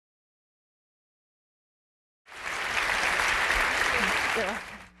you.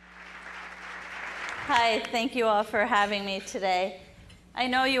 Hi, thank you all for having me today. I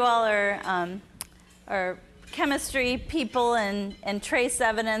know you all are chemistry people and trace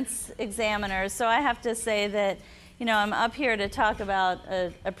evidence examiners, so I have to say that, you know, I'm up here to talk about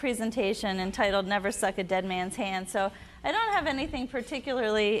a presentation entitled Never Suck a Dead Man's Hand. So I don't have anything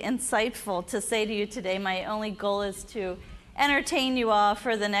particularly insightful to say to you today. My only goal is to entertain you all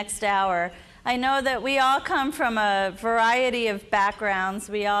for the next hour. I know that we all come from a variety of backgrounds.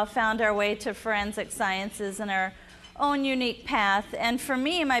 We all found our way to forensic sciences in our own unique path. And for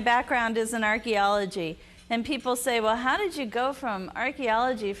me, my background is in archaeology. And people say, well, how did you go from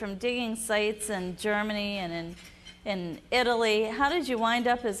archaeology, from digging sites in Germany and in Italy, how did you wind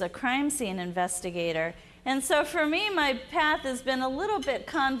up as a crime scene investigator? And so for me, my path has been a little bit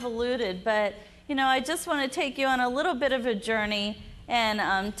convoluted, but you know, I just want to take you on a little bit of a journey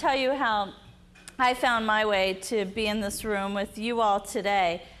and tell you how I found my way to be in this room with you all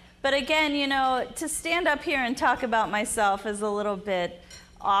today. But again, you know, to stand up here and talk about myself is a little bit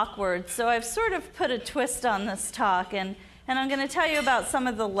awkward. So I've sort of put a twist on this talk, and I'm going to tell you about some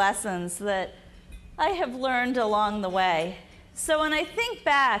of the lessons that I have learned along the way. So when I think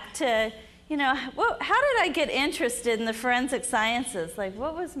back to, you know, how did I get interested in the forensic sciences? Like,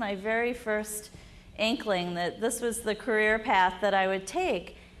 what was my very first inkling that this was the career path that I would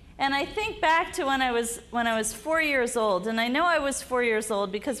take? And I think back to when I was 4 years old, and I know I was 4 years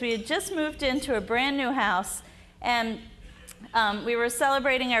old because we had just moved into a brand new house, and we were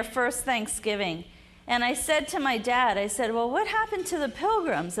celebrating our first Thanksgiving. And I said to my dad, I said, well, what happened to the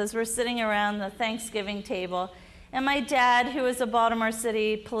Pilgrims as we're sitting around the Thanksgiving table? And my dad, who was a Baltimore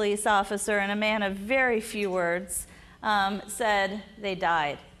City police officer and a man of very few words, said, they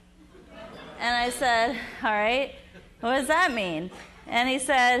died. And I said, all right, what does that mean? And he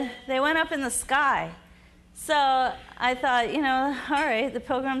said, they went up in the sky. So I thought, you know, all right, the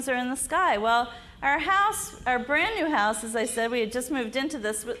Pilgrims are in the sky. Well, our house, our brand new house, as I said, we had just moved into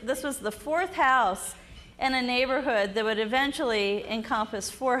this. This was the fourth house in a neighborhood that would eventually encompass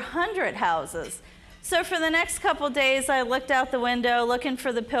 400 houses. So for the next couple days, I looked out the window looking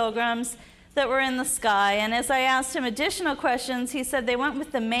for the Pilgrims that were in the sky. And as I asked him additional questions, he said they went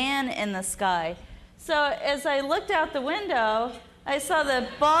with the man in the sky. So as I looked out the window, I saw the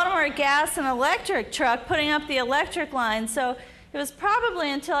Baltimore Gas and Electric truck putting up the electric line. So it was probably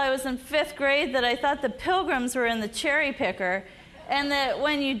until I was in 5th grade that I thought the Pilgrims were in the cherry picker, and that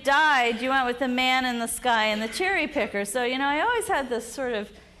when you died, you went with the man in the sky and the cherry picker. So, you know, I always had this sort of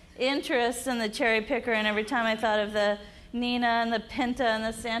interest in the cherry picker, and every time I thought of the Nina and the Pinta and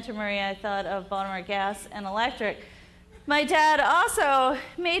the Santa Maria, I thought of Baltimore Gas and Electric. My dad also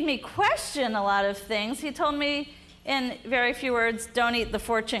made me question a lot of things. He told me, in very few words, don't eat the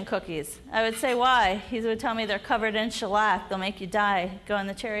fortune cookies. I would say, why? He would tell me they're covered in shellac. They'll make you die. Go in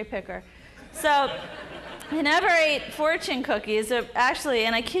the cherry picker. So I never ate fortune cookies. Actually,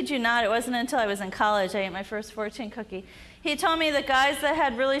 and I kid you not, it wasn't until I was in college I ate my first fortune cookie. He told me that guys that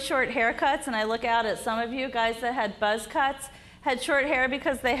had really short haircuts, and I look out at some of you, guys that had buzz cuts, had short hair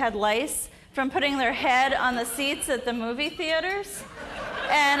because they had lice from putting their head on the seats at the movie theaters.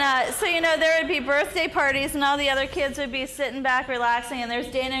 And so, you know, there would be birthday parties, and all the other kids would be sitting back relaxing, and there's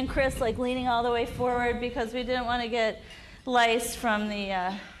Dana and Chris like leaning all the way forward because we didn't want to get lice from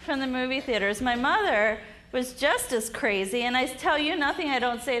the movie theaters. My mother was just as crazy, and I tell you nothing I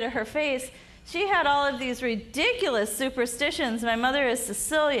don't say to her face. She had all of these ridiculous superstitions. My mother is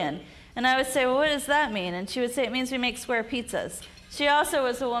Sicilian, and I would say, well, what does that mean? And she would say, it means we make square pizzas. She also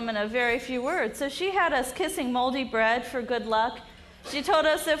was a woman of very few words, so she had us kissing moldy bread for good luck. She told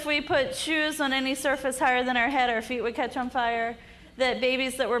us if we put shoes on any surface higher than our head, our feet would catch on fire. That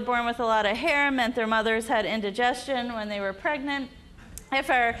babies that were born with a lot of hair meant their mothers had indigestion when they were pregnant. If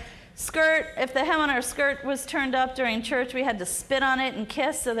the hem on our skirt was turned up during church, we had to spit on it and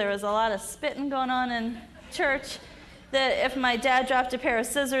kiss, so there was a lot of spitting going on in church. That if my dad dropped a pair of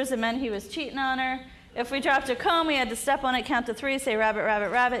scissors, it meant he was cheating on her. If we dropped a comb, we had to step on it, count to 3, say rabbit,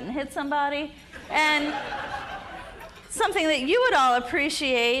 rabbit, rabbit, and hit somebody. And something that you would all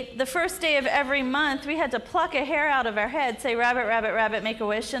appreciate, the first day of every month, we had to pluck a hair out of our head, say rabbit, rabbit, rabbit, make a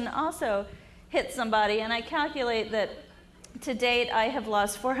wish, and also hit somebody. And I calculate that to date, I have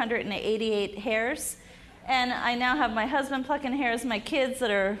lost 488 hairs. And I now have my husband plucking hairs, my kids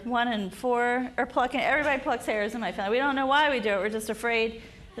that are 1 and 4 are plucking. Everybody plucks hairs in my family. We don't know why we do it. We're just afraid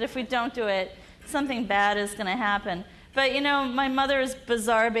that if we don't do it, something bad is going to happen. But, you know, my mother's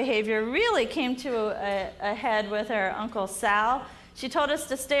bizarre behavior really came to a head with her Uncle Sal. She told us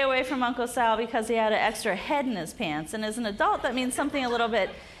to stay away from Uncle Sal because he had an extra head in his pants. And as an adult, that means something a little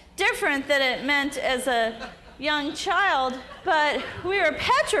bit different than it meant as a young child, but we were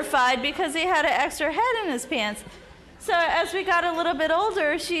petrified because he had an extra head in his pants. So as we got a little bit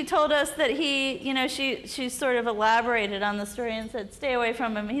older, she told us that she sort of elaborated on the story and said, stay away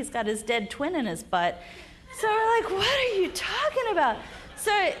from him, he's got his dead twin in his butt. So we're like, what are you talking about?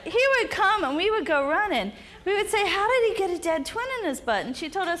 So he would come and we would go running. We would say, how did he get a dead twin in his butt? And she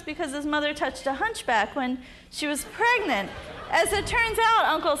told us because his mother touched a hunchback when she was pregnant. As it turns out,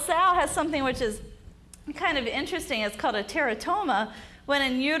 Uncle Sal has something which is kind of interesting. It's called a teratoma. When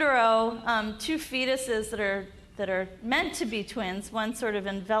in utero, two fetuses that are meant to be twins, one sort of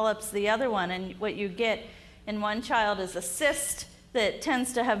envelops the other one, and what you get in one child is a cyst that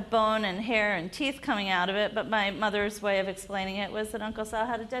tends to have bone and hair and teeth coming out of it, but my mother's way of explaining it was that Uncle Sal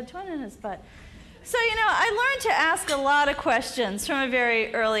had a dead twin in his butt. So, I learned to ask a lot of questions from a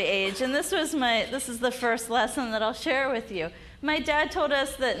very early age, and this is the first lesson that I'll share with you. My dad told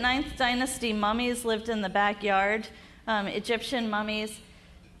us that 9th Dynasty mummies lived in the backyard, Egyptian mummies,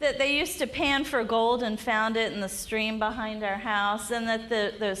 that they used to pan for gold and found it in the stream behind our house, and that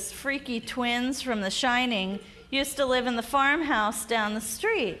those freaky twins from The Shining used to live in the farmhouse down the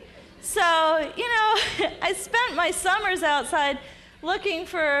street. So, I spent my summers outside looking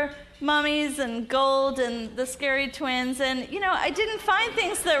for mummies and gold and the scary twins, and, I didn't find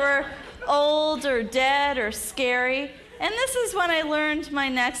things that were old or dead or scary. And this is when I learned my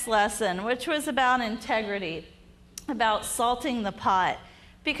next lesson, which was about integrity, about salting the pot.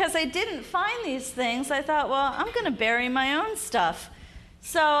 Because I didn't find these things, I thought, well, I'm going to bury my own stuff.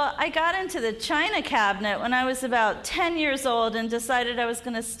 So I got into the china cabinet when I was about 10 years old and decided I was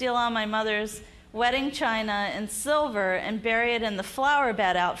going to steal all my mother's wedding china and silver and bury it in the flower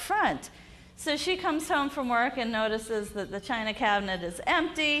bed out front. So she comes home from work and notices that the china cabinet is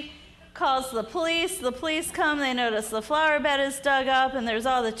empty, calls the police come, they notice the flower bed is dug up and there's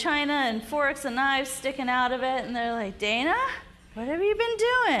all the china and forks and knives sticking out of it, and they're like, Dana, what have you been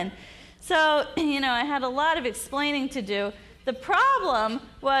doing? So, I had a lot of explaining to do. The problem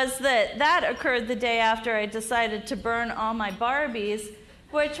was that occurred the day after I decided to burn all my Barbies,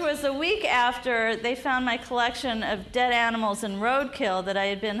 which was a week after they found my collection of dead animals and roadkill that I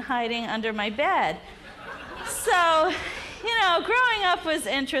had been hiding under my bed. So, growing up was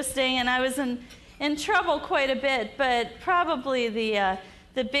interesting, and I was in trouble quite a bit, but probably the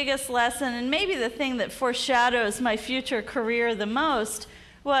biggest lesson, and maybe the thing that foreshadows my future career the most,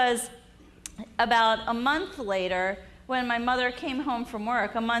 was about a month later when my mother came home from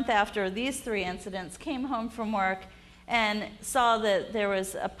work, a month after these 3 incidents, came home from work and saw that there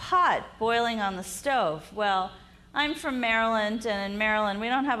was a pot boiling on the stove. Well, I'm from Maryland, and in Maryland we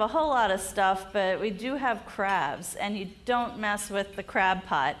don't have a whole lot of stuff, but we do have crabs, and you don't mess with the crab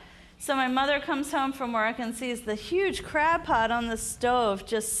pot. So my mother comes home from work and sees the huge crab pot on the stove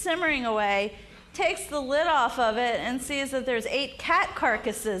just simmering away, takes the lid off of it and sees that there's 8 cat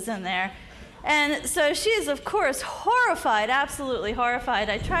carcasses in there. And so she is, of course, horrified, absolutely horrified.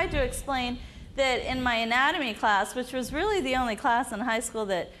 I tried to explain that in my anatomy class, which was really the only class in high school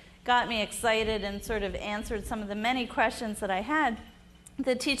that got me excited and sort of answered some of the many questions that I had,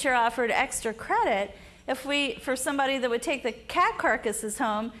 the teacher offered extra credit for somebody that would take the cat carcasses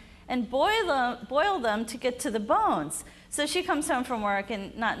home and boil them to get to the bones. So she comes home from work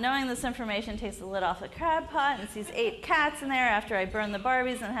and, not knowing this information, takes the lid off the crab pot and sees 8 cats in there after I burned the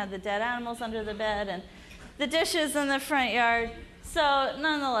Barbies and had the dead animals under the bed and the dishes in the front yard. So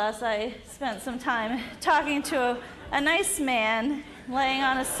nonetheless, I spent some time talking to a nice man laying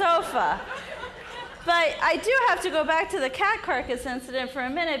on a sofa. But I do have to go back to the cat carcass incident for a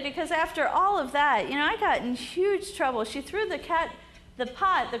minute, because after all of that, I got in huge trouble. She threw the crab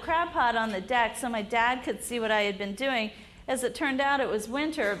pot on the deck so my dad could see what I had been doing. As it turned out, it was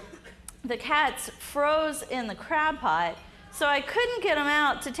winter. The cats froze in the crab pot, so I couldn't get them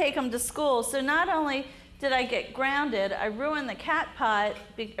out to take them to school. So not only did I get grounded, I ruined the crab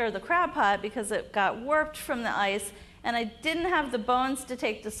pot because it got warped from the ice, and I didn't have the bones to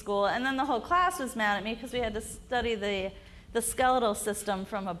take to school, and then the whole class was mad at me because we had to study the skeletal system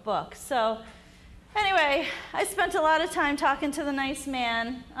from a book. So anyway, I spent a lot of time talking to the nice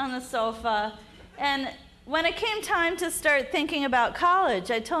man on the sofa, and when it came time to start thinking about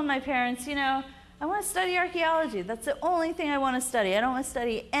college, I told my parents, I want to study archaeology. That's the only thing I want to study. I don't want to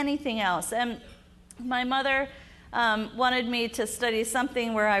study anything else. And my mother wanted me to study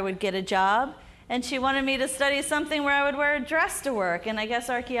something where I would get a job, and she wanted me to study something where I would wear a dress to work, and I guess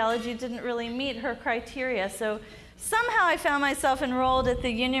archaeology didn't really meet her criteria. So somehow I found myself enrolled at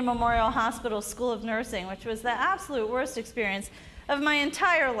the Union Memorial Hospital School of Nursing, which was the absolute worst experience of my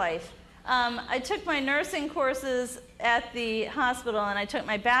entire life. I took my nursing courses at the hospital, and I took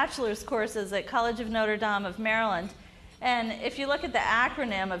my bachelor's courses at College of Notre Dame of Maryland. And if you look at the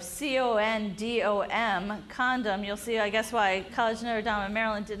acronym of CONDOM, condom, you'll see, I guess, why College of Notre Dame of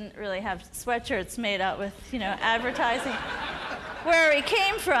Maryland didn't really have sweatshirts made out with, advertising where he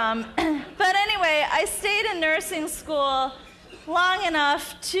came from. But anyway, I stayed in nursing school long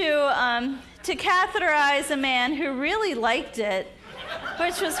enough to catheterize a man who really liked it,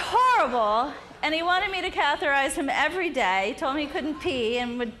 which was horrible. And he wanted me to catheterize him every day. He told me he couldn't pee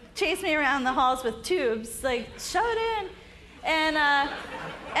and would chase me around the halls with tubes, like, shove it in. And then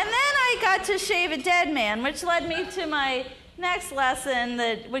I got to shave a dead man, which led me to my next lesson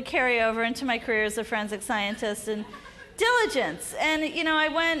that would carry over into my career as a forensic scientist, and diligence. And, I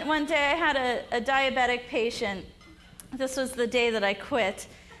went one day, I had a diabetic patient. This was the day that I quit.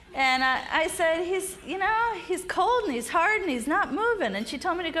 And I said, he's cold and he's hard and he's not moving. And she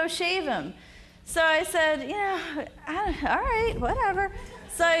told me to go shave him. So I said, all right, whatever.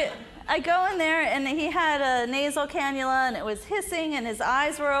 So I go in there, and he had a nasal cannula, and it was hissing, and his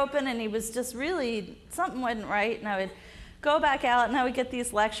eyes were open, and he was just really, something wasn't right. And I would go back out, and I would get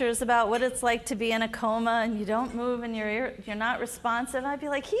these lectures about what it's like to be in a coma, and you don't move, and you're not responsive. I'd be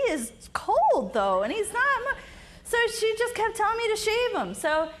like, he is cold, though, and he's not. So she just kept telling me to shave him.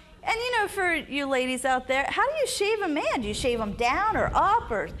 So, and for you ladies out there, how do you shave a man? Do you shave him down or up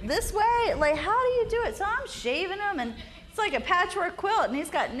or this way? Like, how do you do it? So I'm shaving him, and it's like a patchwork quilt, and he's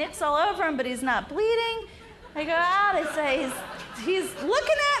got nicks all over him, but he's not bleeding. I go out, I say, he's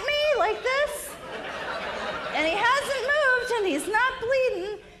looking at me like this, and he hasn't moved, and he's not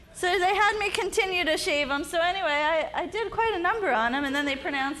bleeding. So they had me continue to shave him. So anyway, I did quite a number on him, and then they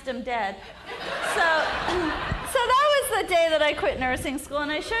pronounced him dead. So that was the day that I quit nursing school,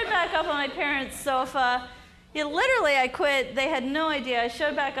 and I showed back up on my parents' sofa. Literally, I quit. They had no idea. I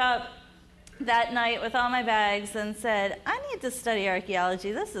showed back up that night with all my bags and said, I need to study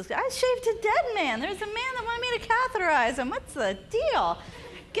archaeology. I shaved a dead man. There's a man that wanted me to catheterize him. What's the deal?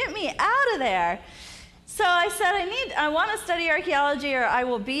 Get me out of there. So I said, I want to study archaeology, or I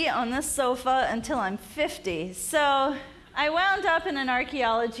will be on this sofa until I'm 50. So I wound up in an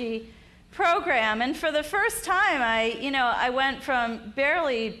archaeology program, and for the first time, I went from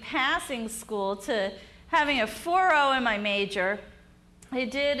barely passing school to having a 4.0 in my major. I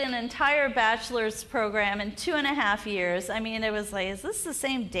did an entire bachelor's program in 2.5 years. It was like, is this the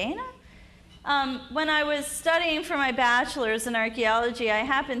same Dana? When I was studying for my bachelor's in archaeology, I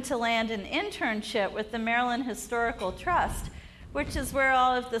happened to land an internship with the Maryland Historical Trust, which is where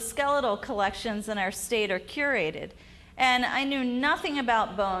all of the skeletal collections in our state are curated. And I knew nothing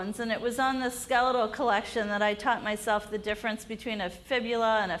about bones, and it was on the skeletal collection that I taught myself the difference between a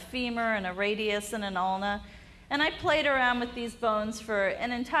fibula and a femur and a radius and an ulna. And I played around with these bones for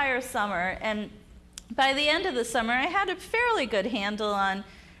an entire summer, and by the end of the summer, I had a fairly good handle on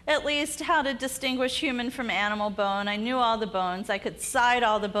at least how to distinguish human from animal bone. I knew all the bones. I could cite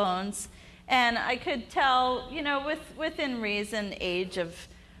all the bones, and I could tell, within reason, age of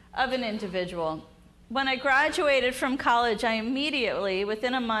an individual. When I graduated from college, I immediately,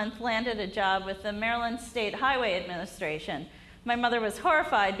 within a month, landed a job with the Maryland State Highway Administration. My mother was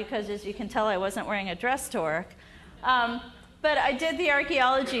horrified because, as you can tell, I wasn't wearing a dress to work. But I did the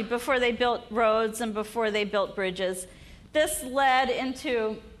archaeology before they built roads and before they built bridges. This led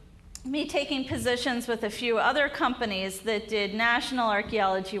into me taking positions with a few other companies that did national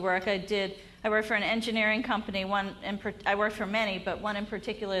archaeology work. I worked for an engineering company. I worked for many, but one in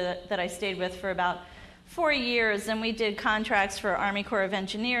particular that I stayed with for about 4 years, and we did contracts for Army Corps of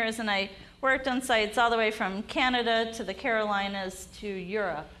Engineers, and I worked on sites all the way from Canada to the Carolinas to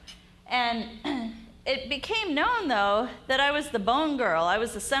Europe. And it became known, though, that I was the bone girl. I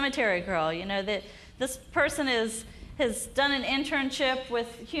was the cemetery girl. That this person has done an internship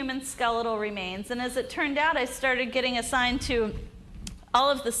with human skeletal remains. And as it turned out, I started getting assigned to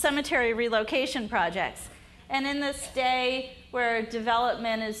all of the cemetery relocation projects. And in this day where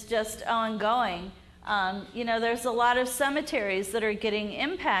development is just ongoing, there's a lot of cemeteries that are getting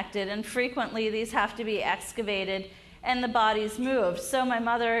impacted, and frequently these have to be excavated and the bodies moved. So my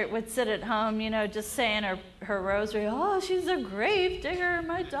mother would sit at home, just saying her rosary, oh, she's a grave digger,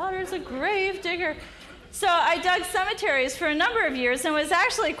 my daughter's a grave digger. So I dug cemeteries for a number of years and was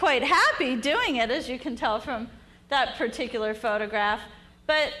actually quite happy doing it, as you can tell from that particular photograph.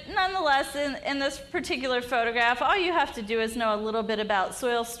 But nonetheless, in this particular photograph, all you have to do is know a little bit about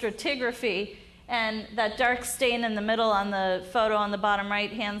soil stratigraphy, and that dark stain in the middle on the photo on the bottom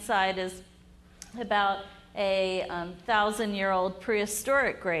right-hand side is about a 1,000-year-old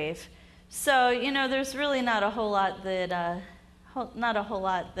prehistoric grave. So, there's really not a whole lot that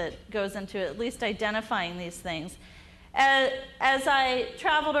goes into at least identifying these things. As I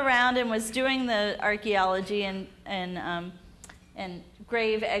traveled around and was doing the archaeology and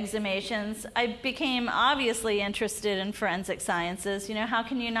grave exhumations, I became obviously interested in forensic sciences. You know, how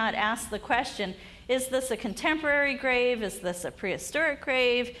can you not ask the question, is this a contemporary grave? Is this a prehistoric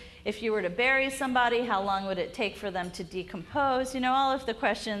grave? If you were to bury somebody, how long would it take for them to decompose? You know, all of the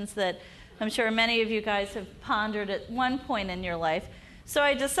questions that I'm sure many of you guys have pondered at one point in your life. So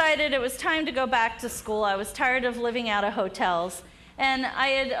I decided it was time to go back to school. I was tired of living out of hotels. And I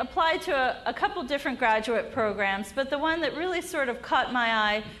had applied to a couple different graduate programs, but the one that really sort of caught my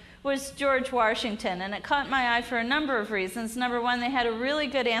eye was George Washington. And it caught my eye for a number of reasons. Number one, they had a really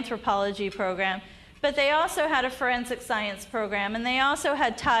good anthropology program, but they also had a forensic science program, and they also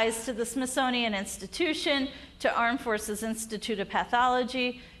had ties to the Smithsonian Institution, to Armed Forces Institute of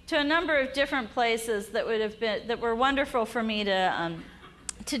Pathology, to a number of different places that were wonderful for me to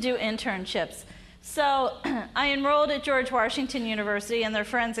do internships. So I enrolled at George Washington University in their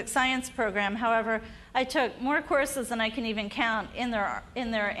forensic science program. However, I took more courses than I can even count in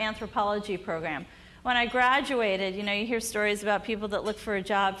their anthropology program. When I graduated, you know, you hear stories about people that look for a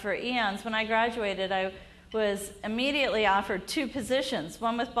job for eons. When I graduated, I was immediately offered 2 positions,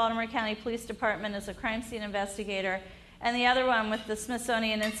 one with Baltimore County Police Department as a crime scene investigator, and the other one with the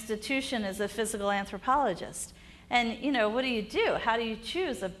Smithsonian Institution as a physical anthropologist. And, you know, what do? How do you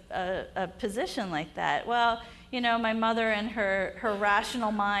choose a position like that? Well, you know, my mother and her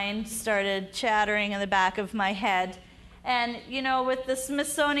rational mind started chattering in the back of my head. And, you know, with the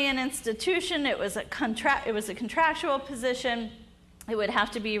Smithsonian Institution, it was a contractual position. It would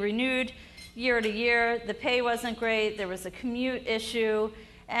have to be renewed year to year. The pay wasn't great. There was a commute issue.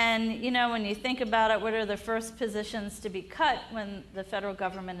 And, you know, when you think about it, what are the first positions to be cut when the federal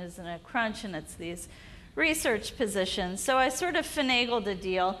government is in a crunch, and it's these research positions? So I sort of finagled a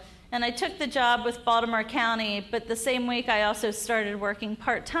deal, and I took the job with Baltimore County, but the same week I also started working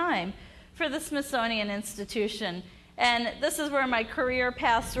part-time for the Smithsonian Institution. And this is where my career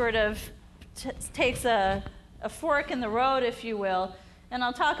path sort of takes a fork in the road, if you will. And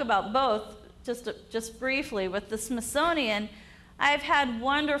I'll talk about both just briefly. With the Smithsonian, I've had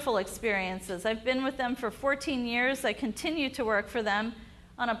wonderful experiences. I've been with them for 14 years. I continue to work for them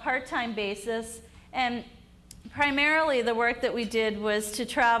on a part-time basis. And primarily the work that we did was to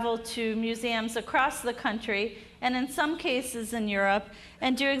travel to museums across the country, and in some cases in Europe,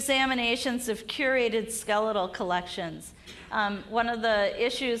 and do examinations of curated skeletal collections. One of the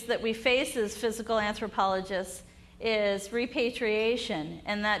issues that we face as physical anthropologists is repatriation,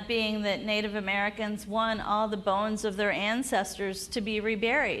 and that being that Native Americans want all the bones of their ancestors to be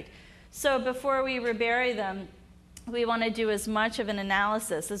reburied. So before we rebury them, we want to do as much of an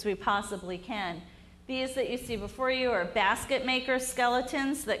analysis as we possibly can. These that you see before you are basket maker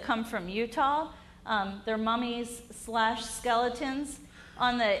skeletons that come from Utah. They're mummies/skeletons.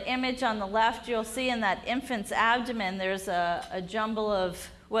 On the image on the left, you'll see in that infant's abdomen there's a jumble of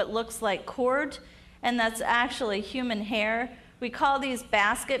what looks like cord, and that's actually human hair. We call these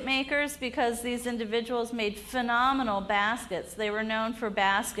basket makers because these individuals made phenomenal baskets. They were known for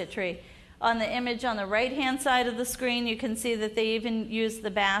basketry. On the image on the right-hand side of the screen, you can see that they even used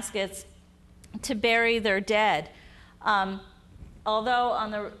the baskets to bury their dead. Although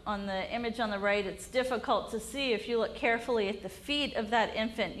on the image on the right, it's difficult to see. If you look carefully at the feet of that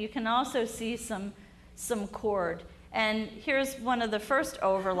infant, you can also see some cord. And here's one of the first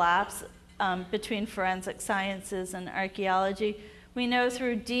overlaps between forensic sciences and archaeology. We know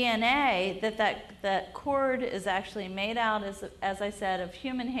through DNA that cord is actually made out, as I said, of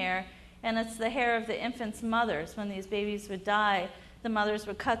human hair, and it's the hair of the infant's mothers. When these babies would die, the mothers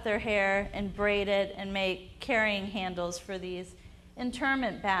would cut their hair and braid it and make carrying handles for these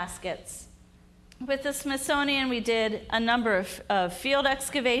interment baskets. With the Smithsonian, we did a number of field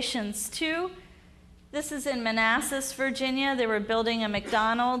excavations too. This is in Manassas, Virginia. They were building a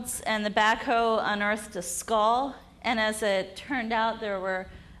McDonald's, and the backhoe unearthed a skull. And as it turned out, there were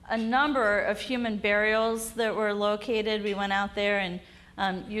a number of human burials that were located. We went out there and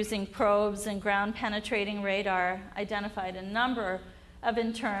using probes and ground-penetrating radar, identified a number of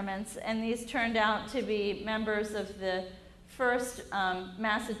interments, and these turned out to be members of the 1st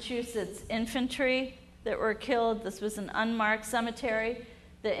Massachusetts infantry that were killed. This was an unmarked cemetery.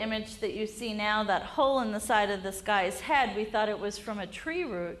 The image that you see now, that hole in the side of this guy's head, we thought it was from a tree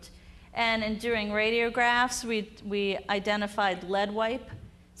root. And in doing radiographs, we identified lead wipe,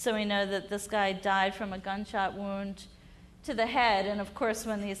 so we know that this guy died from a gunshot wound to the head. And of course,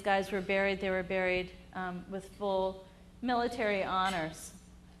 when these guys were buried, they were buried with full military honors.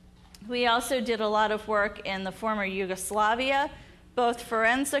 We also did a lot of work in the former Yugoslavia, both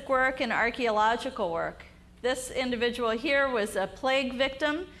forensic work and archaeological work. This individual here was a plague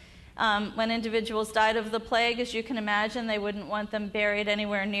victim. When individuals died of the plague, as you can imagine, they wouldn't want them buried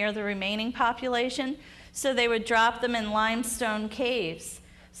anywhere near the remaining population, so they would drop them in limestone caves.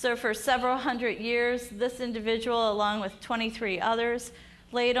 So for several hundred years, this individual, along with 23 others,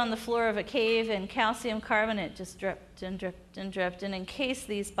 laid on the floor of a cave, and calcium carbonate just dripped and dripped and dripped and encased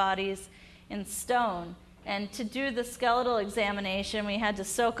these bodies in stone. And to do the skeletal examination, we had to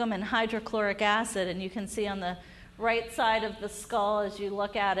soak them in hydrochloric acid, and you can see on the right side of the skull, as you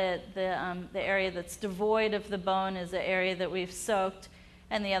look at it, the area that's devoid of the bone is the area that we've soaked,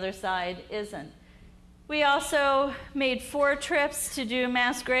 and the other side isn't. We also made 4 trips to do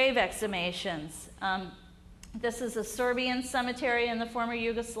mass grave exhumations. This is a Serbian cemetery in the former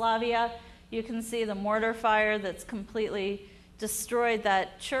Yugoslavia. You can see the mortar fire that's completely destroyed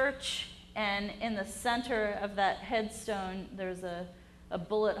that church. And in the center of that headstone, there's a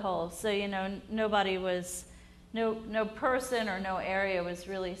bullet hole. So, you know, nobody was, no person or no area was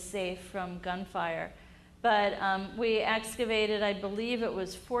really safe from gunfire. But we excavated, I believe it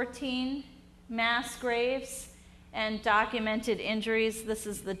was 14 mass graves and documented injuries. This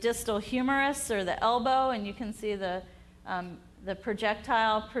is the distal humerus, or the elbow, and you can see the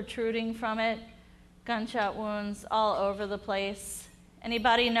projectile protruding from it. Gunshot wounds all over the place.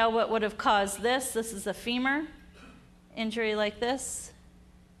 Anybody know what would have caused this? This is a femur injury like this.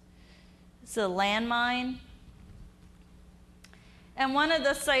 It's a landmine. And one of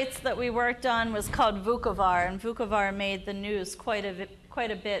the sites that we worked on was called Vukovar, and Vukovar made the news quite a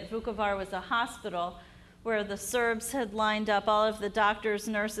bit. Vukovar was a hospital where the Serbs had lined up all of the doctors,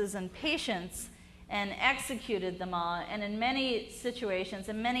 nurses, and patients and executed them all. And in many situations,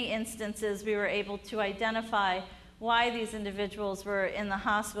 in many instances, we were able to identify why these individuals were in the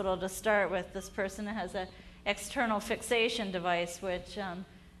hospital to start with. This person has an external fixation device, which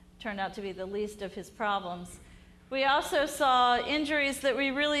turned out to be the least of his problems. We also saw injuries that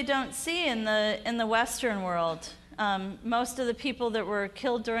we really don't see in the Western world. Most of the people that were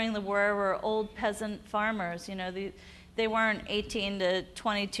killed during the war were old peasant farmers. You know, they weren't 18 to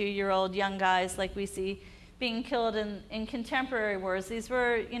 22-year-old young guys like we see being killed in contemporary wars. These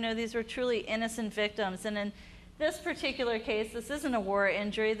were truly innocent victims. And in this particular case, this isn't a war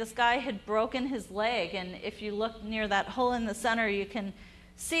injury. This guy had broken his leg, and if you look near that hole in the center, you can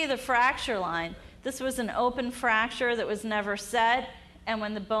see the fracture line. This was an open fracture that was never set, and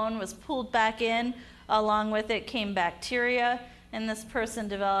when the bone was pulled back in, along with it came bacteria, and this person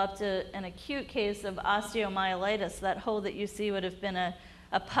developed an acute case of osteomyelitis. That hole that you see would have been a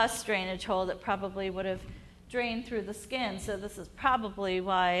pus drainage hole that probably would have drained through the skin. So this is probably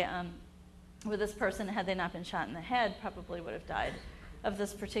why with this person, had they not been shot in the head, probably would have died of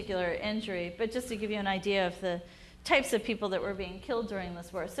this particular injury. But just to give you an idea of the types of people that were being killed during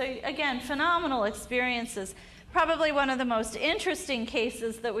this war. So again, phenomenal experiences. Probably one of the most interesting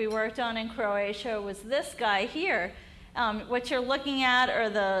cases that we worked on in Croatia was this guy here. What you're looking at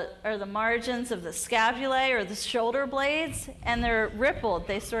are the margins of the scapulae, or the shoulder blades, and they're rippled.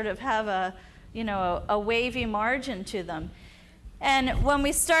 They sort of have a wavy margin to them. And when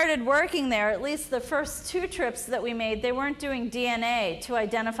we started working there, at least the first 2 trips that we made, they weren't doing DNA to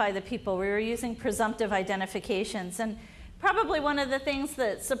identify the people. We were using presumptive identifications. And probably one of the things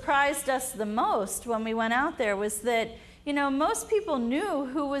that surprised us the most when we went out there was that, you know, most people knew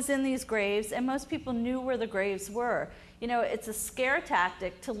who was in these graves, and most people knew where the graves were. You know, it's a scare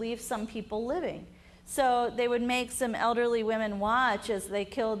tactic to leave some people living. So they would make some elderly women watch as they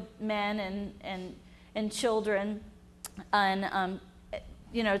killed men and children, and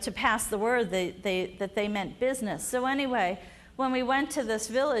you know, to pass the word that they meant business. So anyway, when we went to this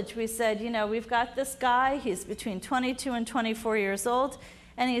village, we said, you know, we've got this guy, he's between 22 and 24 years old,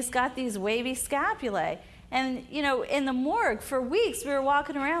 and he's got these wavy scapulae. And, you know, in the morgue for weeks, we were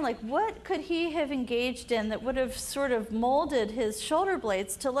walking around like, what could he have engaged in that would have sort of molded his shoulder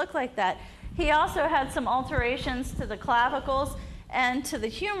blades to look like that? He also had some alterations to the clavicles and to the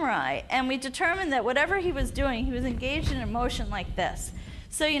humeri, and we determined that whatever he was doing, he was engaged in a motion like this.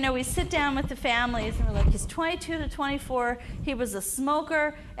 So, you know, we sit down with the families, and we're like, he's 22 to 24, he was a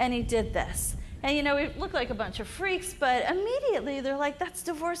smoker, and he did this. And, you know, we look like a bunch of freaks, but immediately they're like, that's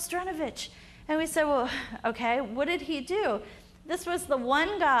Davor Stranovic. And we said, well, okay, what did he do? This was the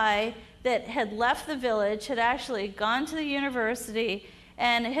one guy that had left the village, had actually gone to the university,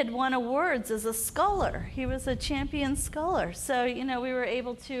 and had won awards as a sculler. He was a champion sculler. So, you know, we were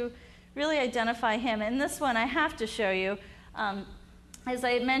able to really identify him. And this one I have to show you. As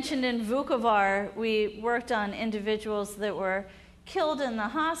I had mentioned in Vukovar, we worked on individuals that were killed in the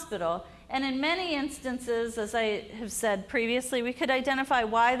hospital. And in many instances, as I have said previously, we could identify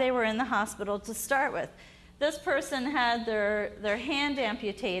why they were in the hospital to start with. This person had their hand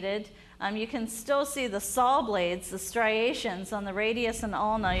amputated. You can still see the saw blades, the striations on the radius and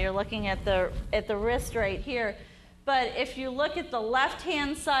ulna. You're looking at the wrist right here. But if you look at the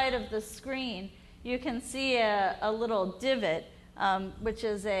left-hand side of the screen, you can see a little divot, which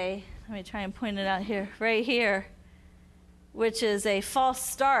is let me try and point it out here, right here, which is a false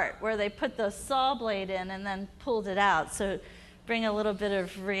start, where they put the saw blade in and then pulled it out. So bring a little bit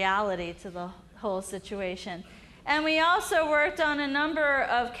of reality to the whole situation. And we also worked on a number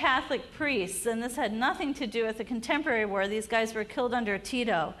of Catholic priests, and this had nothing to do with the contemporary war. These guys were killed under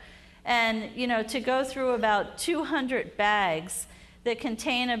Tito. And, to go through about 200 bags that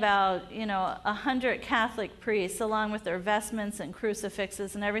contain about, 100 Catholic priests, along with their vestments and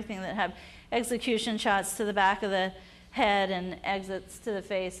crucifixes and everything that have execution shots to the back of the head and exits to the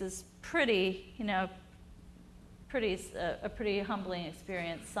face, is pretty, a pretty humbling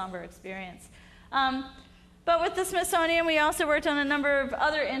experience, somber experience. But with the Smithsonian, we also worked on a number of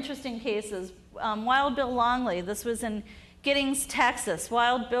other interesting cases. Wild Bill Longley, this was in Giddings, Texas.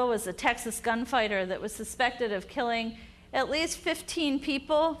 Wild Bill was a Texas gunfighter that was suspected of killing at least 15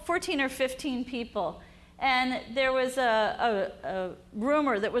 people, 14 or 15 people. And there was a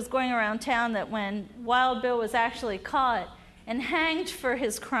rumor that was going around town that when Wild Bill was actually caught and hanged for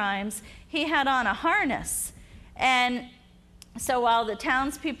his crimes, he had on a harness. And so while the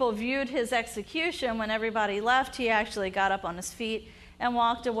townspeople viewed his execution, when everybody left, he actually got up on his feet and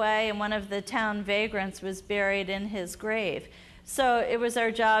walked away, and one of the town vagrants was buried in his grave. So it was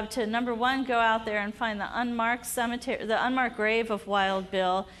our job to, number one, go out there and find the unmarked cemetery, the unmarked grave of Wild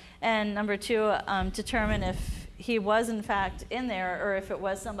Bill, and number two, determine if he was in fact in there or if it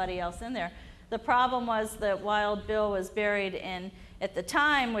was somebody else in there. The problem was that Wild Bill was buried in, at the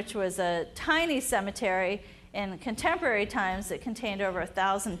time, which was a tiny cemetery. In contemporary times, it contained over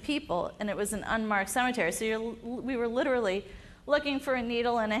 1,000 people, and it was an unmarked cemetery. So we were literally looking for a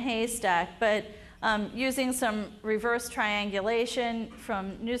needle in a haystack, but using some reverse triangulation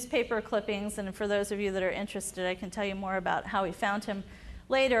from newspaper clippings, and for those of you that are interested, I can tell you more about how we found him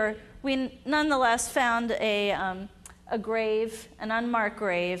later. We nonetheless found a grave, an unmarked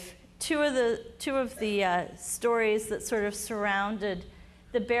grave. Two of the stories that sort of surrounded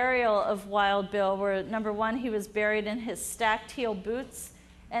the burial of Wild Bill were, number one, he was buried in his stacked heel boots,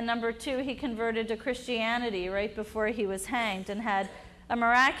 and number two, he converted to Christianity right before he was hanged and had a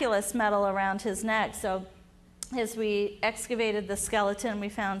miraculous medal around his neck. So as we excavated the skeleton, we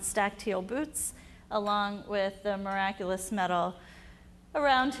found stacked heel boots along with the miraculous medal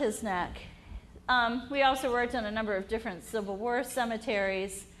around his neck. We also worked on a number of different Civil War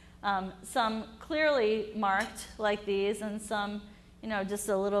cemeteries, some clearly marked like these, and some just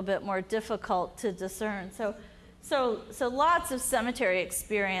a little bit more difficult to discern. So lots of cemetery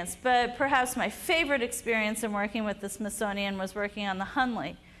experience, but perhaps my favorite experience in working with the Smithsonian was working on the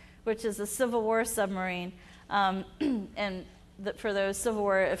Hunley, which is a Civil War submarine. And for those Civil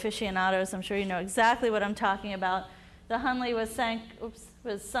War aficionados, I'm sure you know exactly what I'm talking about. The Hunley was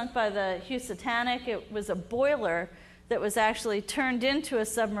sunk by the Housatonic. It was a boiler that was actually turned into a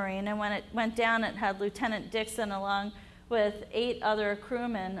submarine, and when it went down, it had Lieutenant Dixon along with 8 other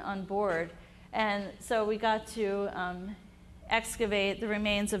crewmen on board. And so we got to excavate the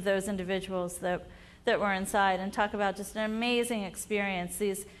remains of those individuals that were inside and talk about just an amazing experience.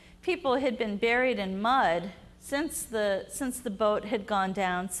 These people had been buried in mud since the boat had gone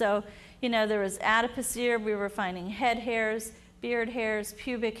down. So, there was adipocere, we were finding head hairs, beard hairs,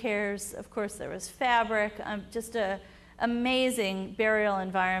 pubic hairs, of course there was fabric, just an amazing burial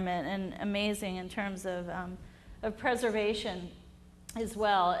environment, and amazing in terms of preservation as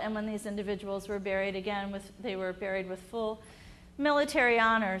well. And when these individuals were buried again, they were buried with full military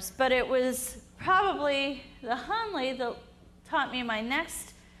honors. But it was probably the Hunley that taught me my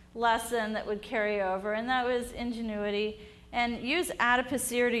next lesson that would carry over, and that was ingenuity, and use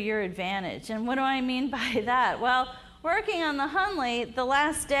adipocere to your advantage. And what do I mean by that? Well, working on the Hunley, the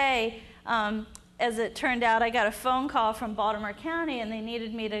last day, as it turned out, I got a phone call from Baltimore County, and they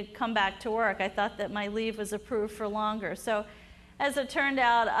needed me to come back to work. I thought that my leave was approved for longer. So as it turned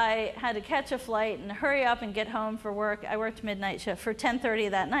out, I had to catch a flight and hurry up and get home for work. I worked midnight shift for 10:30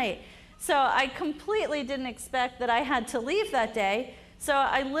 that night. So I completely didn't expect that I had to leave that day. So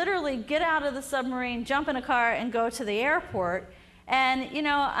I literally get out of the submarine, jump in a car, and go to the airport. And,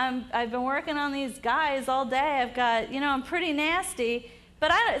 I've been working on these guys all day. I've got, I'm pretty nasty.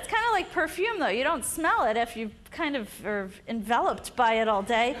 But it's kind of like perfume, though. You don't smell it if you kind of are enveloped by it all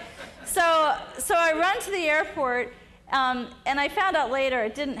day. So I run to the airport, and I found out later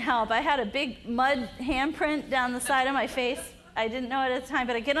it didn't help. I had a big mud handprint down the side of my face. I didn't know it at the time,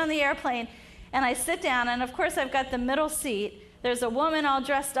 but I get on the airplane, And I sit down, and of course I've got the middle seat. There's a woman all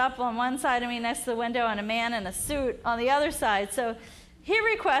dressed up on one side of me next to the window and a man in a suit on the other side. So he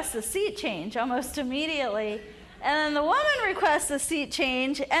requests a seat change almost immediately. And then the woman requests a seat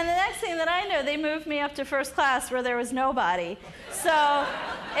change, and the next thing that I know, they moved me up to first class where there was nobody. So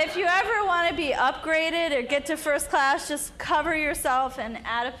if you ever want to be upgraded or get to first class, just cover yourself in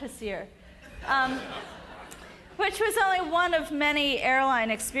adipocere. Which was only one of many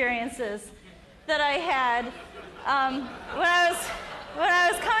airline experiences that I had. When I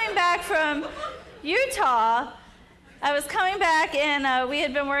was coming back from Utah, I was coming back, and we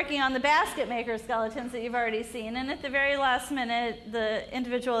had been working on the basket maker skeletons that you've already seen. And at the very last minute, the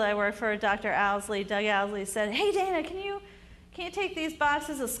individual that I worked for, Dr. Owsley, Doug Owsley, said, "Hey, Dana, can you take these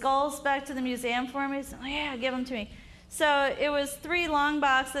boxes of skulls back to the museum for me?" So, yeah, give them to me. So it was 3 long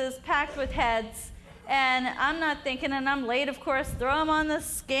boxes packed with heads. And I'm not thinking, and I'm late, of course, throw them on the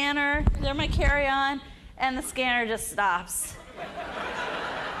scanner. They're my carry-on, and the scanner just stops.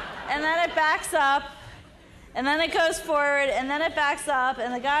 And then it backs up. And then it goes forward, and then it backs up,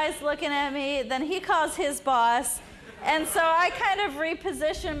 and the guy's looking at me. Then he calls his boss. And so I kind of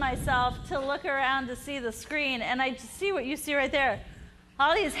reposition myself to look around to see the screen, and I see what you see right there.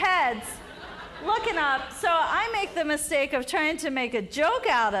 All these heads looking up. So I make the mistake of trying to make a joke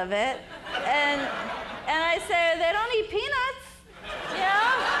out of it. And I say, "They don't eat peanuts, you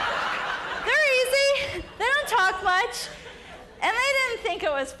know? They're easy. They don't talk much." And they didn't think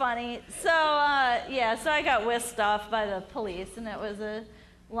it was funny. So, so I got whisked off by the police, and it was a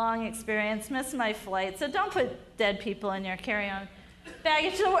long experience. Missed my flight. So don't put dead people in your carry-on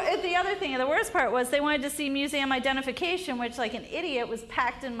baggage. The other thing, the worst part was they wanted to see museum identification, which, like an idiot, was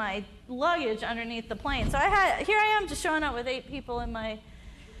packed in my luggage underneath the plane. So here I am just showing up with 8 people in my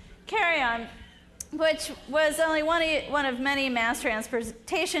carry-on, which was only one of many mass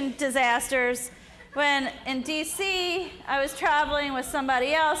transportation disasters. When in D.C., I was traveling with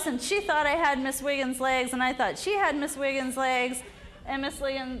somebody else, and she thought I had Miss Wiggins' legs, and I thought she had Miss Wiggins' legs, and Miss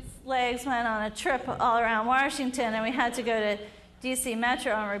Wiggins' legs went on a trip all around Washington, and we had to go to D.C.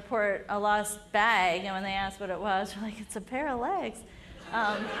 Metro and report a lost bag, and when they asked what it was, we're like, "It's a pair of legs."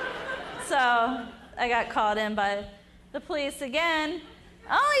 So I got called in by the police again,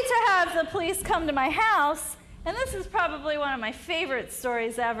 only to have the police come to my house, and this is probably one of my favorite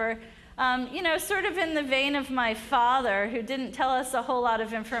stories ever. Sort of in the vein of my father, who didn't tell us a whole lot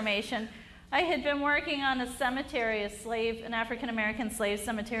of information. I had been working on a cemetery, an African-American slave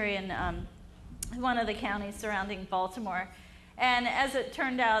cemetery in one of the counties surrounding Baltimore. And as it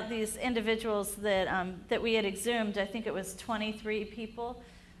turned out, these individuals that we had exhumed, I think it was 23 people,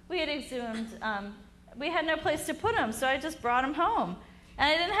 we had exhumed, we had no place to put them, so I just brought them home. And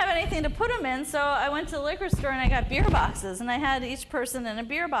I didn't have anything to put them in, so I went to the liquor store and I got beer boxes, and I had each person in a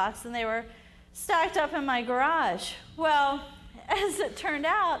beer box, and they were stacked up in my garage. Well, as it turned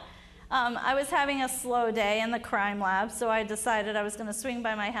out, I was having a slow day in the crime lab, so I decided I was going to swing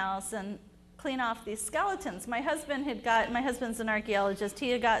by my house and clean off these skeletons. My husband's an archaeologist. He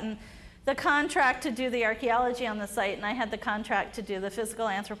had gotten the contract to do the archaeology on the site, and I had the contract to do the physical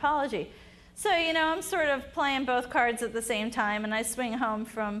anthropology. So, I'm sort of playing both cards at the same time, and I swing home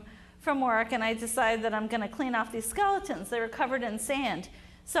from work, and I decide that I'm going to clean off these skeletons. They were covered in sand.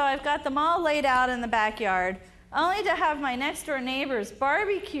 So I've got them all laid out in the backyard, only to have my next-door neighbor's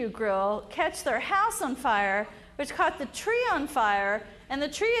barbecue grill catch their house on fire, which caught the tree on fire, and the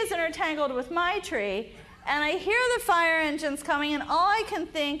tree is intertangled with my tree, and I hear the fire engines coming, and all I can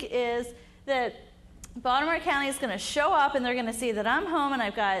think is that Baltimore County is going to show up, and they're going to see that I'm home, and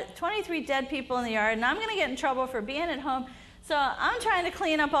I've got 23 dead people in the yard, and I'm going to get in trouble for being at home. So I'm trying to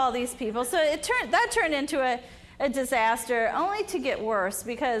clean up all these people. So that turned into a disaster, only to get worse,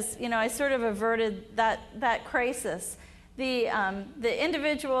 because I sort of averted that crisis. The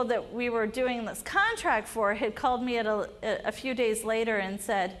individual that we were doing this contract for had called me a few days later and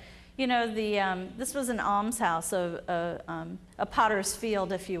said, this was an almshouse, a potter's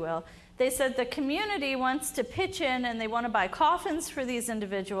field, if you will. They said the community wants to pitch in, and they want to buy coffins for these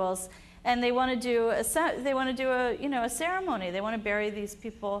individuals, and they want to do a ceremony. They want to bury these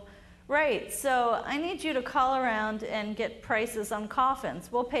people right. So I need you to call around and get prices on coffins.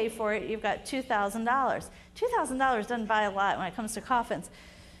 We'll pay for it. You've got $2,000. $2,000 doesn't buy a lot when it comes to coffins.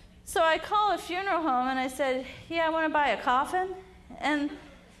 So I call a funeral home, and I said, "Yeah, I want to buy a coffin." And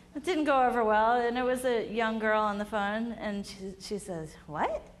it didn't go over well, and it was a young girl on the phone, and she says,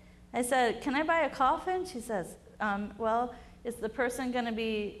 "What?" I said, "Can I buy a coffin?" She says, "Well, is the person going to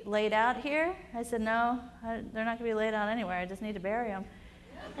be laid out here?" I said, "No, they're not going to be laid out anywhere. I just need to bury them."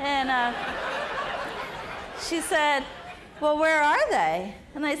 And she said, well, where are they?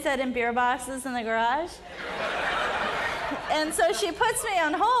 And I said, in beer boxes in the garage. And so she puts me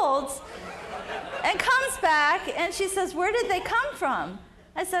on hold and comes back, and she says, where did they come from?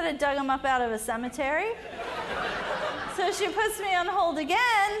 I said, I dug them up out of a cemetery. So she puts me on hold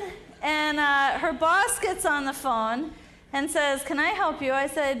again, and her boss gets on the phone and says, can I help you? I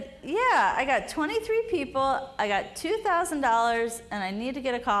said, yeah, I got 23 people, I got $2,000, and I need to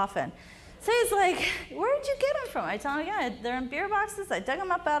get a coffin. So he's like, where'd you get them from? I tell him again, they're in beer boxes, I dug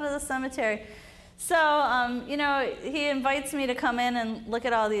them up out of the cemetery. So, you know, he invites me to come in and look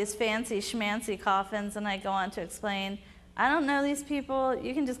at all these fancy schmancy coffins, and I go on to explain, I don't know these people,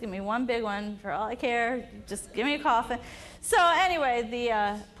 you can just give me one big one for all I care, just give me a coffin. So anyway,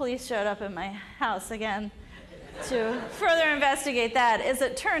 the police showed up at my house again to further investigate that. As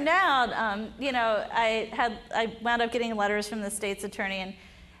it turned out, you know, I wound up getting letters from the state's attorney, and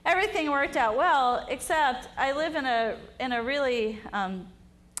everything worked out well, except I live in a really, how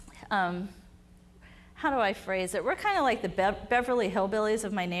do I phrase it? We're kind of like the Beverly Hillbillies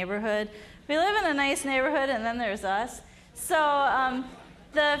of my neighborhood. We live in a nice neighborhood, and then there's us. So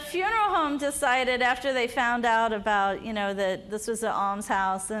the funeral home decided, after they found out about, you know, that this was an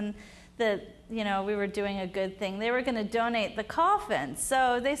almshouse and that, you know, we were doing a good thing, they were going to donate the coffins.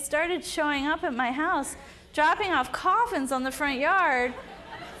 So they started showing up at my house, dropping off coffins on the front yard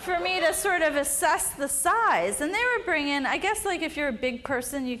for me to sort of assess the size. And they were bringing, I guess, like, if you're a big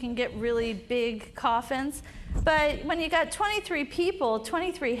person, you can get really big coffins. But when you got 23 people,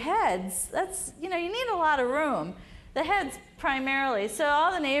 23 heads, that's, you know, you need a lot of room. The heads primarily. So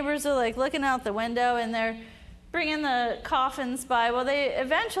all the neighbors are like looking out the window, and they're bringing the coffins by. Well, they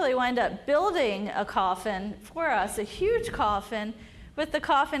eventually wind up building a coffin for us, a huge coffin with the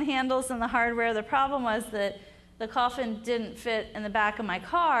coffin handles and the hardware. The problem was that the coffin didn't fit in the back of my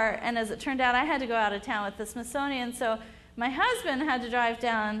car, and as it turned out, I had to go out of town with the Smithsonian, so my husband had to drive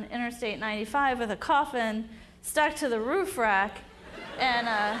down Interstate 95 with a coffin stuck to the roof rack,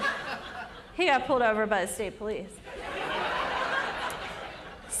 and he got pulled over by the state police.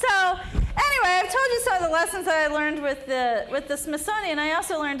 So anyway, I've told you some of the lessons that I learned with the Smithsonian. I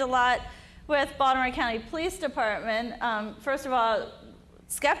also learned a lot with Baltimore County Police Department. First of all,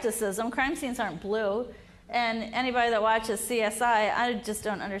 skepticism. Crime scenes aren't blue. And anybody that watches CSI, I just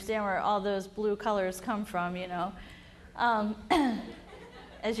don't understand where all those blue colors come from, you know.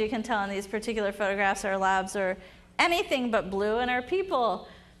 As you can tell in these particular photographs, our labs are anything but blue, and our people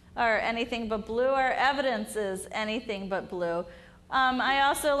are anything but blue. Our evidence is anything but blue. I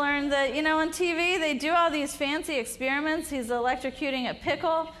also learned that, you know, on TV, they do all these fancy experiments. He's electrocuting a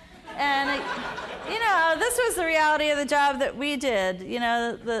pickle. And, you know, this was the reality of the job that we did. You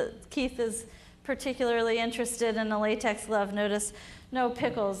know, Keith is particularly interested in a latex glove. Notice no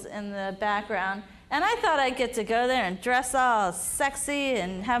pickles in the background. And I thought I'd get to go there and dress all sexy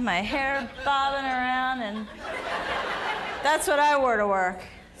and have my hair bobbing around, and that's what I wore to work.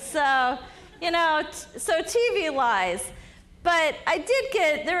 So, you know, so TV lies. But I did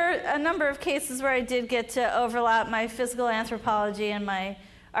get, there were a number of cases where I did get to overlap my physical anthropology and my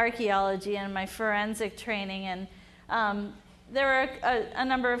archaeology and my forensic training, and there were a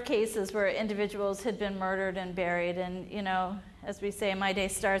number of cases where individuals had been murdered and buried, and, you know, as we say, my day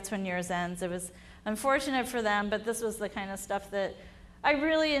starts when yours ends. It was unfortunate for them, but this was the kind of stuff that I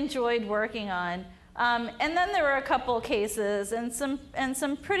really enjoyed working on. And then there were a couple cases, and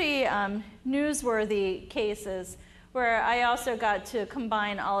some pretty newsworthy cases, where I also got to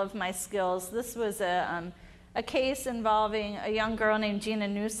combine all of my skills. This was a case involving a young girl named Gina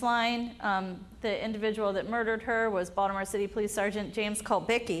Newsline. The individual that murdered her was Baltimore City Police Sergeant James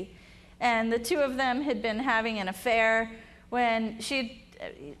Kulbicki. And the two of them had been having an affair when she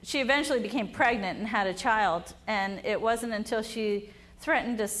eventually became pregnant and had a child. And it wasn't until she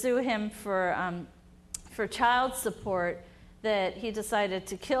threatened to sue him for child support that he decided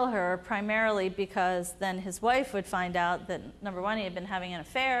to kill her, primarily because then his wife would find out that, number one, he had been having an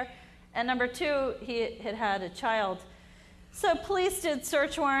affair, and number two, he had had a child. So police did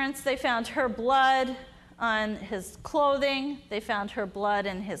search warrants. They found her blood on his clothing. They found her blood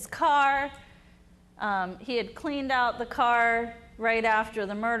in his car. He had cleaned out the car right after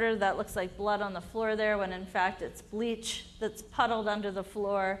the murder. That looks like blood on the floor there, when in fact it's bleach that's puddled under the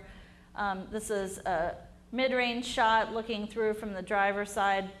floor. This is a mid-range shot looking through from the driver's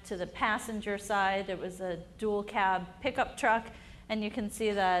side to the passenger side. It was a dual cab pickup truck, and you can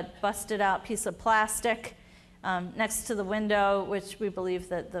see that busted out piece of plastic next to the window, which we believe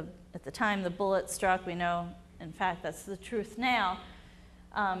that at the time the bullet struck. We know, in fact, that's the truth now.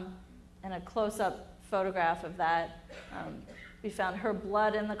 And a close-up photograph of that. We found her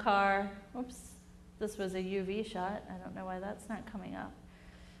blood in the car. Oops, this was a UV shot. I don't know why that's not coming up.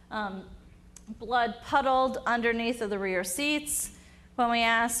 Blood puddled underneath of the rear seats. When we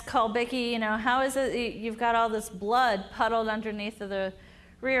asked Kollman, you know, how is it you've got all this blood puddled underneath of the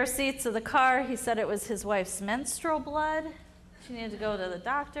rear seats of the car, he said it was his wife's menstrual blood. She needed to go to the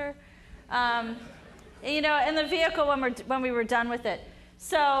doctor. You know, in the vehicle when we were done with it.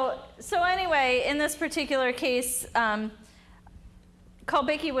 So anyway, in this particular case,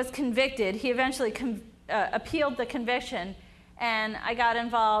 Kollman was convicted. He eventually appealed the conviction, and I got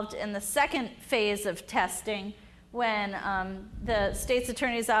involved in the second phase of testing when the state's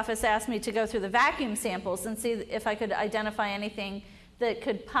attorney's office asked me to go through the vacuum samples and see if I could identify anything that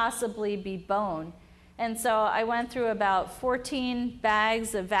could possibly be bone. And so I went through about 14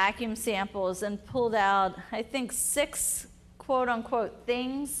 bags of vacuum samples and pulled out, I think, 6 quote-unquote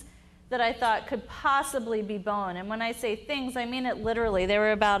things that I thought could possibly be bone. And when I say things, I mean it literally. They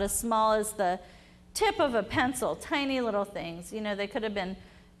were about as small as the tip of a pencil, tiny little things. You know, they could have been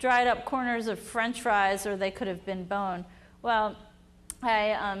dried up corners of French fries, or they could have been bone. Well,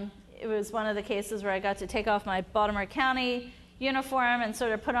 it was one of the cases where I got to take off my Baltimore County uniform and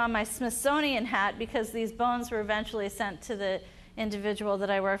sort of put on my Smithsonian hat, because these bones were eventually sent to the individual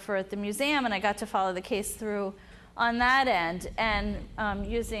that I worked for at the museum, and I got to follow the case through on that end. And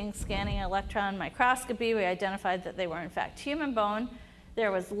using scanning electron microscopy, we identified that they were in fact human bone.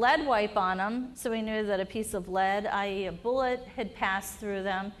 There was lead wipe on them, so we knew that a piece of lead, i.e. a bullet, had passed through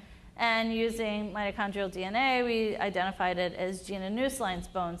them. And using mitochondrial DNA, we identified it as Gina Newsline's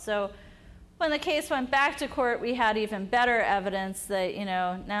bone. So when the case went back to court, we had even better evidence that, you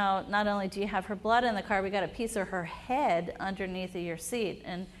know, now not only do you have her blood in the car, we got a piece of her head underneath of your seat.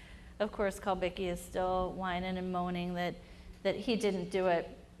 And of course, Kollman is still whining and moaning that he didn't do it.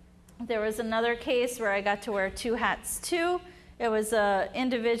 There was another case where I got to wear 2 hats too. It was an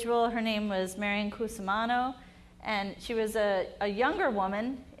individual, her name was Marian Cusimano, and she was a younger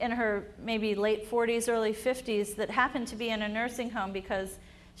woman in her maybe late 40s, early 50s that happened to be in a nursing home because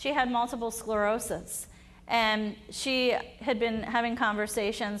she had multiple sclerosis. And she had been having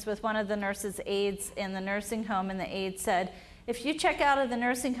conversations with one of the nurse's aides in the nursing home, and the aide said, if you check out of the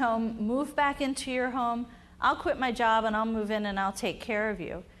nursing home, move back into your home, I'll quit my job and I'll move in and I'll take care of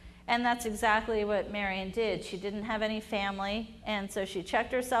you. And that's exactly what Marian did. She didn't have any family, and so she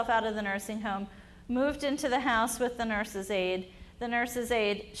checked herself out of the nursing home, moved into the house with the nurse's aide. The nurse's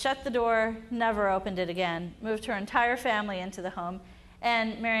aide shut the door, never opened it again, moved her entire family into the home,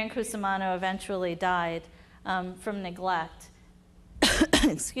 and Marian Cusimano eventually died from neglect.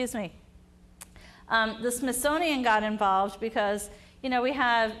 Excuse me. The Smithsonian got involved because, you know, we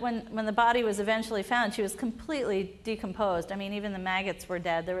have, when the body was eventually found, she was completely decomposed. I mean, even the maggots were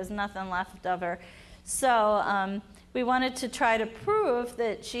dead. There was nothing left of her. So we wanted to try to prove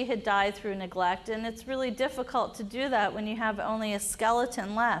that she had died through neglect, and it's really difficult to do that when you have only a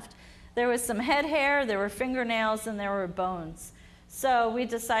skeleton left. There was some head hair, there were fingernails, and there were bones. So we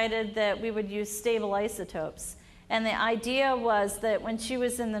decided that we would use stable isotopes. And the idea was that when she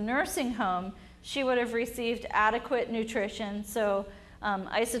was in the nursing home, she would have received adequate nutrition. So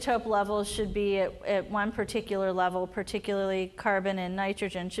isotope levels should be at one particular level, particularly carbon and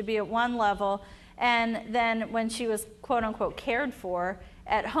nitrogen, should be at one level. And then when she was quote unquote cared for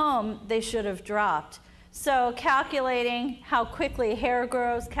at home, they should have dropped. So calculating how quickly hair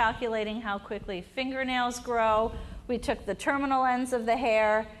grows, calculating how quickly fingernails grow, we took the terminal ends of the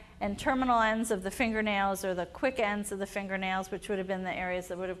hair and terminal ends of the fingernails, or the quick ends of the fingernails, which would have been the areas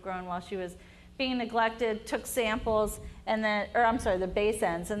that would have grown while she was being neglected, took samples, and then, or I'm sorry, the base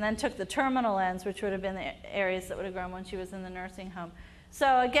ends, and then took the terminal ends, which would have been the areas that would have grown when she was in the nursing home.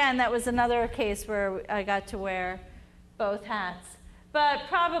 So again, that was another case where I got to wear both hats. But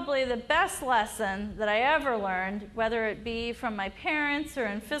probably the best lesson that I ever learned, whether it be from my parents or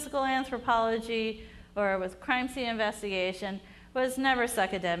in physical anthropology or with crime scene investigation, was never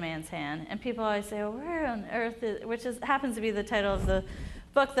suck a dead man's hand. And people always say, well, where on earth is, which happens to be the title of the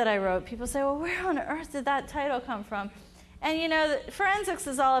book that I wrote. People say, well, where on earth did that title come from? And you know, forensics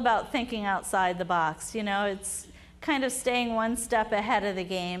is all about thinking outside the box. You know, it's kind of staying one step ahead of the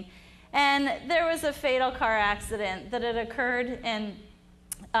game. And there was a fatal car accident that had occurred in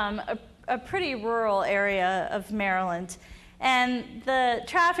a pretty rural area of Maryland. And the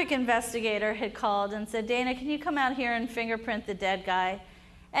traffic investigator had called and said, Dana, can you come out here and fingerprint the dead guy?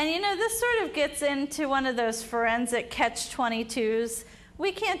 And you know, this sort of gets into one of those forensic catch-22s.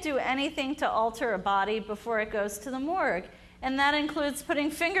 We can't do anything to alter a body before it goes to the morgue. And that includes putting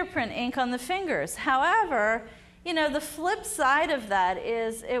fingerprint ink on the fingers. However, you know, the flip side of that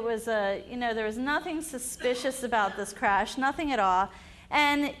is it was you know, there was nothing suspicious about this crash, nothing at all.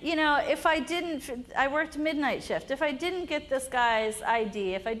 And, you know, if I didn't, I worked midnight shift. If I didn't get this guy's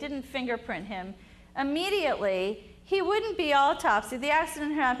ID, if I didn't fingerprint him immediately, he wouldn't be autopsied. The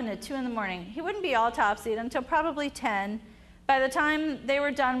accident happened at 2 in the morning. He wouldn't be autopsied until probably 10. By the time they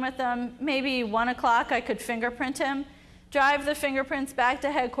were done with him, maybe 1 o'clock, I could fingerprint him, drive the fingerprints back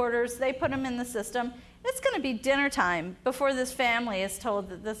to headquarters. They put him in the system. It's going to be dinner time before this family is told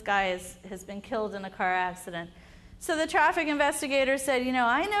that this guy has been killed in a car accident. So the traffic investigator said, you know,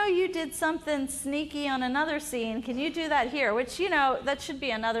 I know you did something sneaky on another scene. Can you do that here? Which, you know, that should be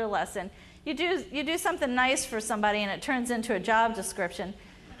another lesson. You do something nice for somebody and it turns into a job description.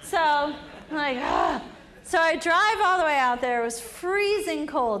 So I'm like, ah. So I drive all the way out there. It was freezing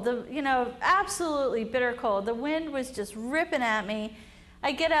cold, you know, absolutely bitter cold. The wind was just ripping at me.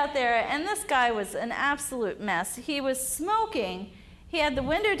 I get out there, and this guy was an absolute mess. He was smoking. He had the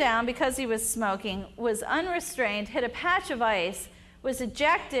window down because he was smoking, was unrestrained, hit a patch of ice, was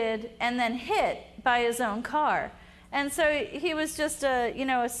ejected, and then hit by his own car. And so he was just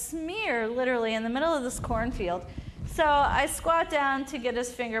a smear, literally, in the middle of this cornfield. So I squat down to get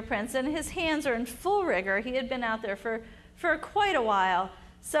his fingerprints, and his hands are in full rigor. He had been out there for quite a while.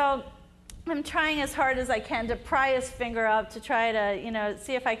 So I'm trying as hard as I can to pry his finger up to try to, you know,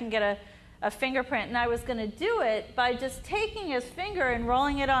 see if I can get a fingerprint. And I was going to do it by just taking his finger and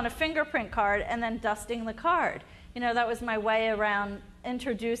rolling it on a fingerprint card and then dusting the card. You know, that was my way around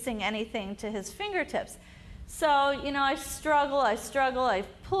introducing anything to his fingertips. So, you know, I struggle, I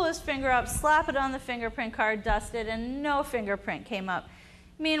pull his finger up, slap it on the fingerprint card, dust it, and no fingerprint came up.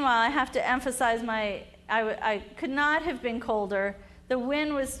 Meanwhile, I have to emphasize I could not have been colder. The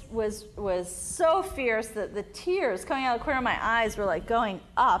wind was so fierce that the tears coming out of the corner of my eyes were like going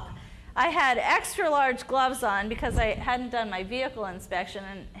up. I had extra large gloves on because I hadn't done my vehicle inspection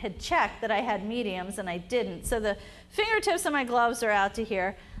and had checked that I had mediums, and I didn't. So the fingertips of my gloves are out to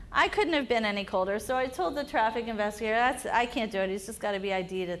here. I couldn't have been any colder, so I told the traffic investigator, I can't do it. He's just got to be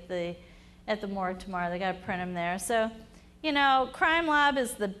ID'd at the morgue tomorrow. They got to print him there. So, you know, crime lab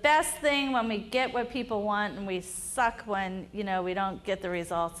is the best thing when we get what people want, and we suck when, you know, we don't get the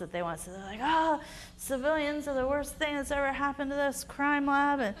results that they want. So they're like, oh, civilians are the worst thing that's ever happened to this crime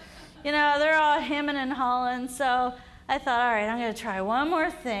lab. And, you know, they're all hemming and hawing. So I thought, all right, I'm going to try one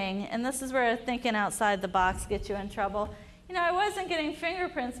more thing. And this is where thinking outside the box gets you in trouble. You know, I wasn't getting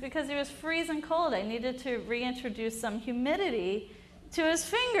fingerprints because he was freezing cold. I needed to reintroduce some humidity to his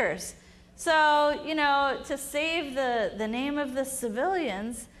fingers. So, you know, to save the name of the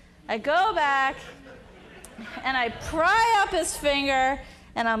civilians, I go back and I pry up his finger,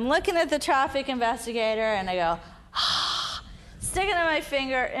 and I'm looking at the traffic investigator, and I go, ah, stick the guy's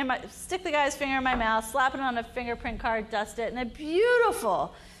finger in my mouth, slap it on a fingerprint card, dust it, and a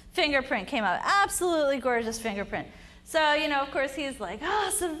beautiful fingerprint came out. Absolutely gorgeous fingerprint. So, you know, of course, he's like, oh,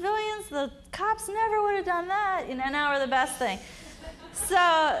 civilians, the cops never would have done that. You know, now we're the best thing.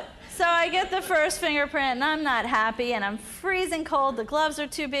 So I get the first fingerprint, and I'm not happy, and I'm freezing cold. The gloves are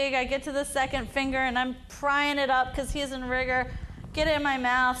too big. I get to the second finger, and I'm prying it up because he's in rigor. Get it in my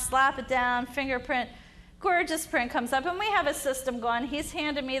mouth, slap it down, fingerprint. Gorgeous print comes up, and we have a system going. He's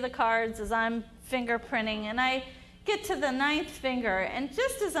handed me the cards as I'm fingerprinting, and I get to the 9th finger, and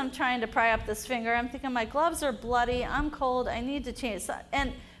just as I'm trying to pry up this finger, I'm thinking my gloves are bloody, I'm cold, I need to change.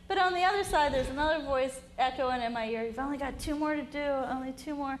 But on the other side, there's another voice echoing in my ear, you've only got 2 more to do, only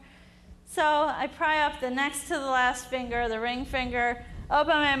 2 more. So I pry up the next to the last finger, the ring finger,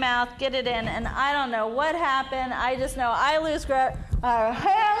 open my mouth, get it in, and I don't know what happened. I just know I lose grip, my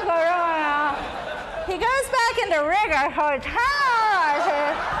hands go around. He goes back into rigor, so it's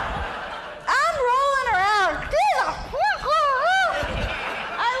I'm rolling around.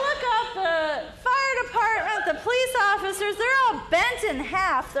 I look up the fire department, the police officers, they're all bent in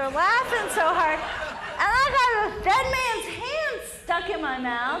half. They're laughing so hard. And I got this dead man's hand stuck in my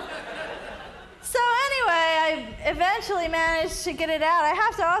mouth. So anyway, I eventually managed to get it out. I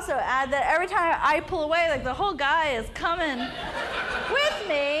have to also add that every time I pull away, like the whole guy is coming with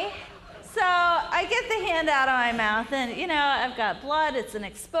me. So I get the hand out of my mouth, and, you know, I've got blood. It's an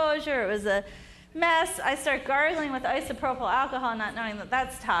exposure. It was a mess. I start gargling with isopropyl alcohol, not knowing that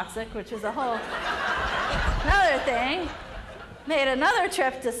that's toxic, which is a whole another thing. Made another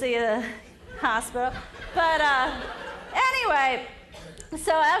trip to see the hospital. But anyway,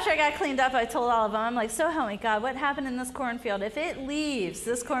 so after I got cleaned up, I told all of them, I'm like, so help me God, what happened in this cornfield? If it leaves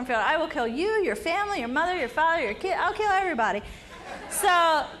this cornfield, I will kill you, your family, your mother, your father, your kid. I'll kill everybody. So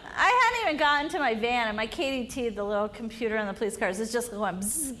I hadn't even gotten to my van, and my KDT, the little computer in the police cars, is just going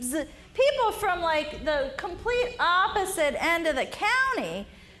bzz, bzz. People from like the complete opposite end of the county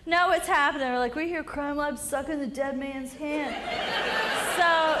know what's happening. We're like, we hear crime lab sucking the dead man's hand.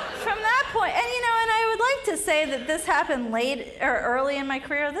 So from that point, and I would like to say that this happened late or early in my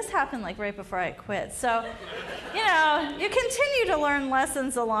career. This happened like right before I quit. So, you continue to learn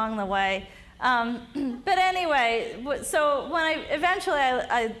lessons along the way. But anyway, so when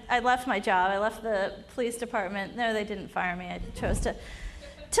I left my job, I left the police department. No, they didn't fire me. I chose to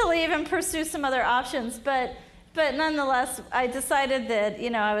leave and pursue some other options. But nonetheless, I decided that,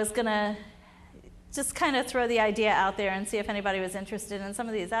 I was going to just kind of throw the idea out there and see if anybody was interested in some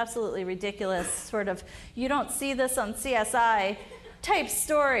of these absolutely ridiculous sort of, you don't see this on CSI type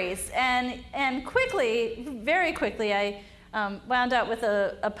stories. And quickly, very quickly, I wound up with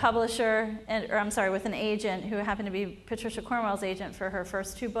a publisher, with an agent who happened to be Patricia Cornwell's agent for her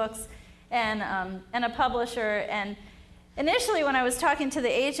first 2 books, and a publisher. And initially, when I was talking to the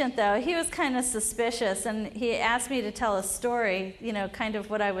agent, though, he was kind of suspicious, and he asked me to tell a story, kind of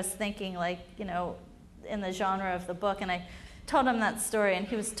what I was thinking, like, in the genre of the book. And I told him that story, and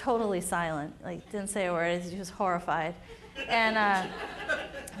he was totally silent, like, didn't say a word. He was horrified. And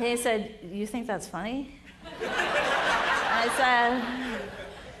he said, "You think that's funny?" I said,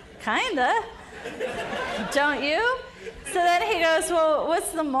 "Kinda. Don't you?" So then he goes, "Well,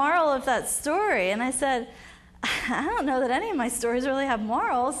 what's the moral of that story?" And I said, "I don't know that any of my stories really have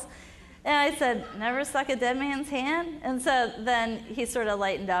morals." And I said, "Never suck a dead man's hand?" And so then he sort of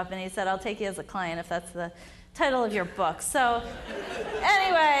lightened up, and he said, "I'll take you as a client if that's the title of your book." So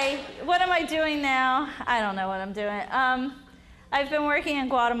anyway, what am I doing now? I don't know what I'm doing. I've been working in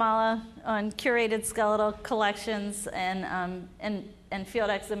Guatemala on curated skeletal collections and field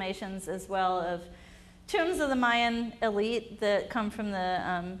exhumations, as well, of tombs of the Mayan elite that come from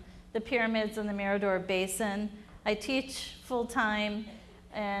the pyramids in the Mirador Basin. I teach full-time,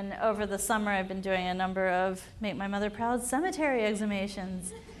 and over the summer I've been doing a number of Make My Mother Proud cemetery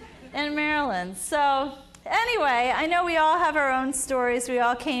exhumations in Maryland. So anyway, I know we all have our own stories. We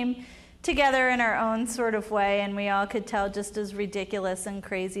all came together in our own sort of way, and we all could tell just as ridiculous and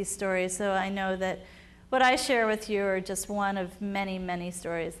crazy stories. So I know that what I share with you are just one of many, many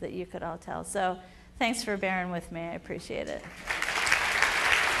stories that you could all tell. So thanks for bearing with me. I appreciate it.